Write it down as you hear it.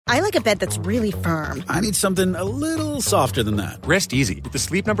I like a bed that's really firm. I need something a little softer than that. Rest easy. With the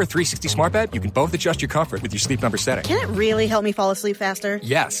Sleep Number 360 Smart Bed, you can both adjust your comfort with your Sleep Number setting. Can it really help me fall asleep faster?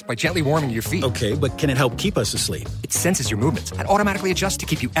 Yes, by gently warming your feet. Okay, but can it help keep us asleep? It senses your movements and automatically adjusts to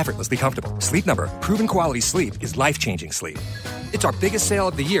keep you effortlessly comfortable. Sleep Number, proven quality sleep is life-changing sleep. It's our biggest sale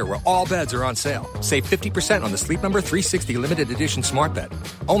of the year where all beds are on sale. Save 50% on the Sleep Number 360 Limited Edition Smart Bed.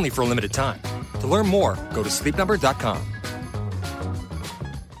 Only for a limited time. To learn more, go to sleepnumber.com.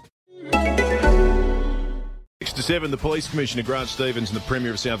 6 to 7, the Police Commissioner Grant Stevens and the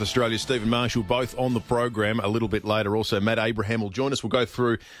Premier of South Australia, Stephen Marshall, both on the program a little bit later. Also, Matt Abraham will join us. We'll go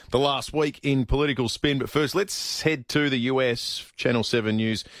through the last week in political spin. But first, let's head to the US. Channel 7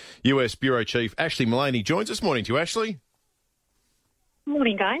 News US Bureau Chief Ashley Mullaney joins us. Morning to you, Ashley.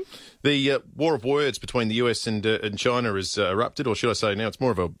 Morning, guys. The war of words between the US and China has erupted, or should I say now it's more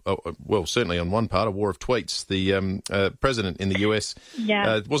of well, certainly on one part, a war of tweets. The president in the US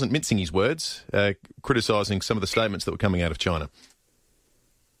wasn't mincing his words, criticising some of the statements that were coming out of China.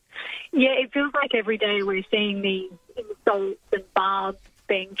 Yeah, it feels like every day we're seeing these insults and barbs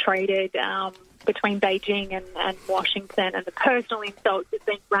being traded between Beijing and Washington, and the personal insults have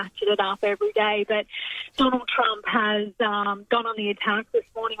been ratcheted up every day. But Donald Trump has gone on the attack this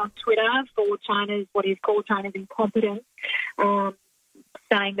morning on Twitter for what he's called China's incompetence,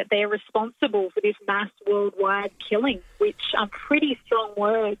 saying that they're responsible for this mass worldwide killing, which are pretty strong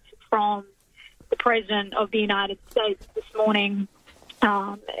words from the President of the United States this morning,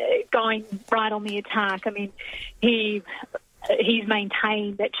 going right on the attack. I mean, he's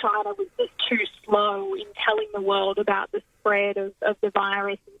maintained that China was just too slow in telling the world about the spread of the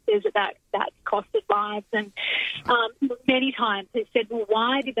virus, and says that costed lives. And many times he said, well,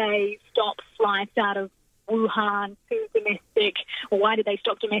 why did they stop flights out of Wuhan to domestic, or why did they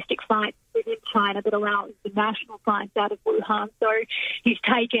stop domestic flights within China but allow international flights out of Wuhan? So he's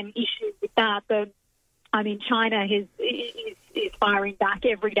taken issue with that. But I mean, China is firing back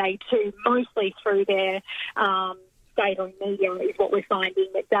every day too, mostly through their state-owned media is what we're finding.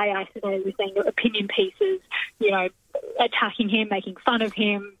 That day after day we're seeing opinion pieces, attacking him, making fun of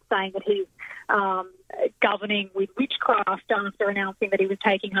him, saying that he's governing with witchcraft after announcing that he was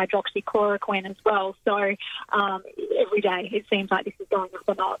taking hydroxychloroquine as well. So every day it seems like this is going up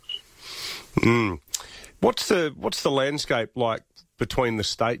a notch. What's the landscape like between the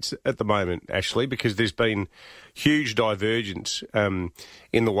states at the moment, Ashley? Because there's been huge divergence in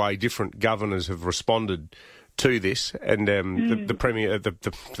the way different governors have responded to this, and the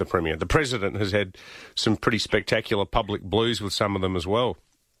president has had some pretty spectacular public blues with some of them as well.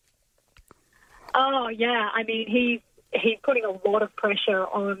 Oh yeah, I mean he's putting a lot of pressure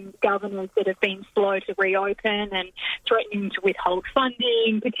on governors that have been slow to reopen and threatening to withhold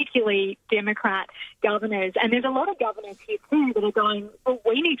funding, particularly Democrat governors. And there's a lot of governors here too that are going, well,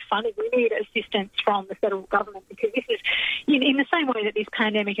 we need funding, we need assistance from the federal government, because this is, in the same way that this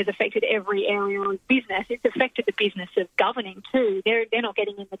pandemic has affected every area of business, it's affected the business of governing too. They're not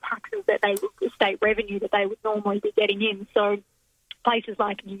getting in the taxes that state revenue that they would normally be getting in. So places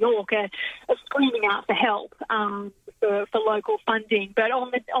like New York are screaming out for help for local funding. But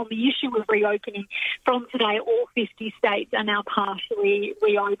on the issue of reopening, from today, all 50 states are now partially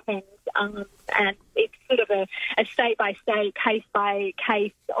reopened, and it's sort of a state-by-state,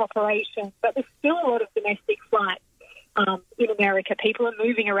 case-by-case operation. But there's still a lot of domestic flights in America. People are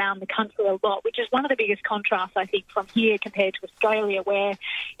moving around the country a lot, which is one of the biggest contrasts, I think, from here compared to Australia, where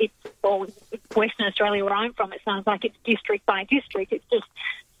or Western Australia, where I'm from, it sounds like it's district by district. It's just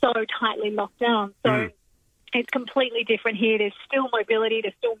so tightly locked down. So it's completely different here. There's still mobility,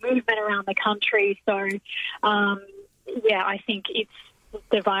 there's still movement around the country. So, I think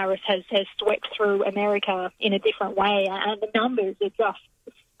the virus has swept through America in a different way, and the numbers are just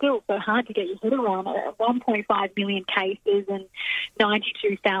still so hard to get your head around. 1.5 million cases and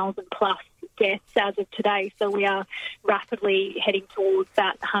 92,000 plus deaths as of today. So we are rapidly heading towards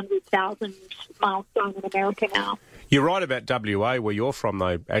that 100,000 milestone in America now. You're right about WA, where you're from,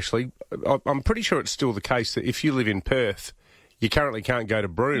 though, Ashley. I'm pretty sure it's still the case that if you live in Perth, you currently can't go to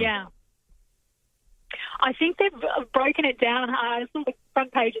Broome. Yeah. I think they've broken it down. I saw the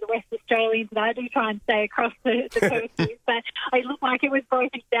front page of the West Australian today. I do try and stay across the coast, but it looked like it was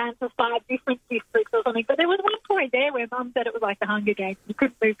broken down to 5 different districts or something. But there was one point there where Mum said it was like the Hunger Games. You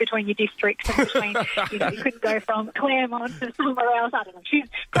couldn't move between your districts and between, you couldn't go from Claremont to somewhere else. I don't know. She's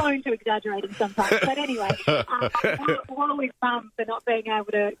prone to exaggerating sometimes. But anyway, what with Mum for not being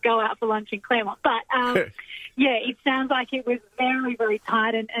able to go out for lunch in Claremont. But, it sounds like it was very, very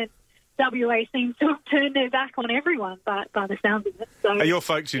tight, and WA seems to have turned their back on everyone by the sounds of it. So, are your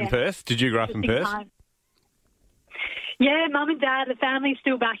folks in Perth? Did you grow up in Perth? Yeah, Mum and Dad, the family's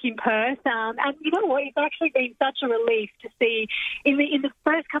still back in Perth. And you know what? It's actually been such a relief to see in the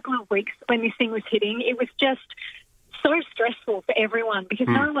first couple of weeks when this thing was hitting, it was just so stressful for everyone because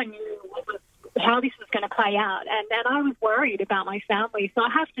no one knew how this was going to play out. And I was worried about my family. So I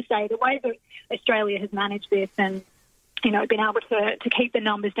have to say the way that Australia has managed this and been able to keep the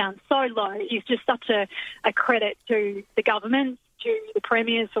numbers down so low is just such a credit to the government, to the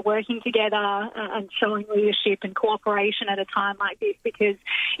premiers for working together and showing leadership and cooperation at a time like this, because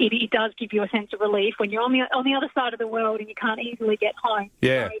it does give you a sense of relief when you're on the other side of the world and you can't easily get home.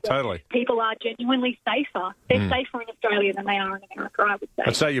 Yeah, totally. People are genuinely safer. They're safer in Australia than they are in America, I would say.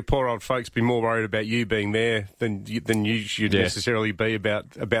 I'd say your poor old folks be more worried about you being there than you should necessarily be about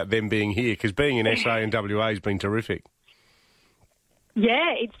them being here, because being in SA and WA has been terrific.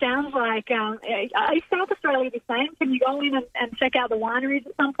 Yeah, it sounds like is South Australia the same? Can you go in and check out the wineries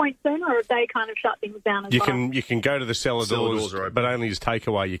at some point soon, or have they kind of shut things down as well? You can go to the cellar doors, but only as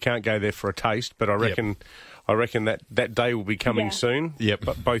takeaway. You can't go there for a taste, but I reckon that day will be coming soon. Yep,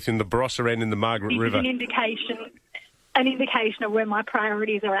 both in the Barossa and in the Margaret River. An indication of where my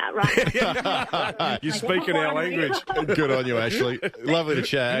priorities are at right now. You're speaking our language. Good on you, Ashley. Lovely to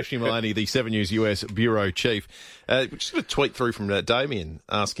chat. Ashley Maloney, the 7 News US Bureau Chief. Just got a tweet through from Damien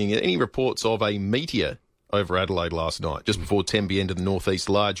asking, any reports of a meteor over Adelaide last night, just before Tembe entered the northeast,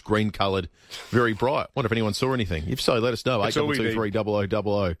 large, green-coloured, very bright. Wonder if anyone saw anything. If so, let us know. 8223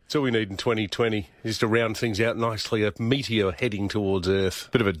 That's all we need in 2020, is to round things out nicely, a meteor heading towards Earth.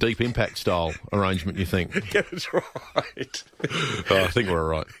 Bit of a Deep Impact style arrangement, you think? Yeah, that's right. I think we're all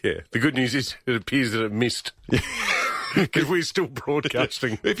right. Yeah. The good news is it appears that it missed. Because we're still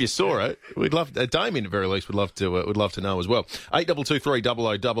broadcasting. If you saw it, we'd love. Damien, at very least, would love to know as well. 8223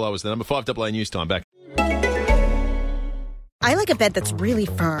 0000 is the number. 5AA News Time back. I like a bed that's really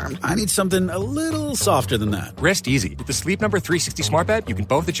firm. I need something a little softer than that. Rest easy. With the Sleep Number 360 smart bed, you can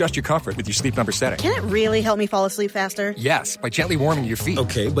both adjust your comfort with your Sleep Number setting. Can it really help me fall asleep faster? Yes, by gently warming your feet.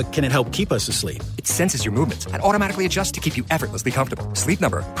 Okay, but can it help keep us asleep? It senses your movements and automatically adjusts to keep you effortlessly comfortable. Sleep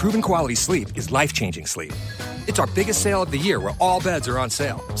Number, proven quality sleep is life-changing sleep. It's our biggest sale of the year where all beds are on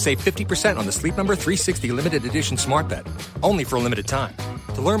sale. Save 50% on the Sleep Number 360 limited edition smart bed. Only for a limited time.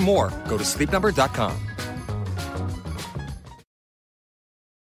 To learn more, go to sleepnumber.com.